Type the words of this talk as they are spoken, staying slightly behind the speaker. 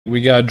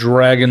We got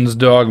Dragon's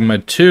Dogma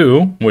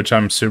 2, which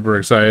I'm super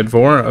excited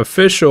for.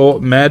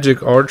 Official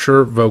Magic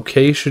Archer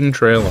Vocation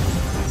trailer.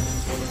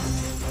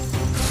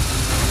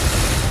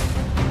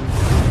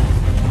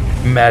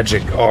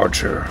 Magic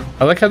Archer.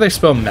 I like how they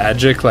spell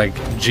magic like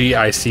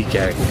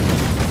G-I-C-K.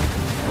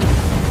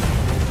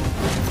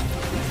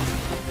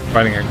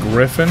 Fighting a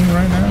griffin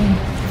right now?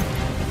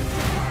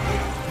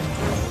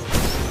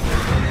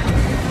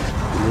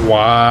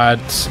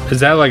 What?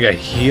 Is that like a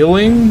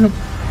healing?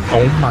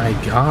 Oh my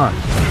god.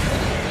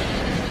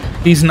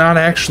 He's not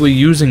actually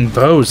using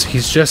bows,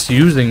 he's just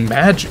using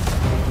magic.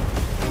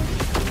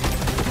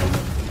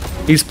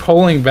 He's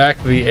pulling back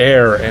the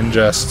air and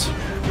just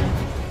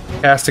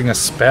casting a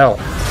spell.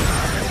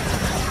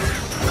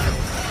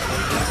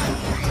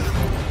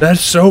 That's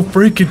so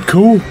freaking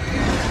cool.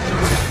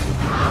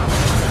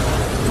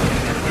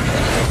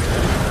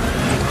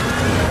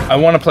 I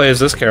want to play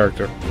as this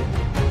character.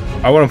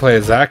 I want to play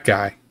as that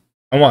guy.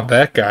 I want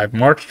that guy.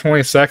 March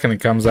 22nd it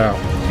comes out.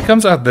 It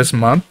comes out this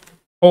month.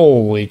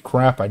 Holy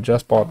crap, I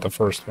just bought the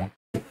first one.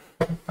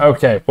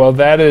 Okay, well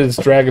that is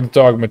Dragon's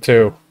Dogma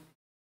 2.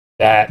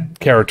 That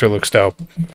character looks dope.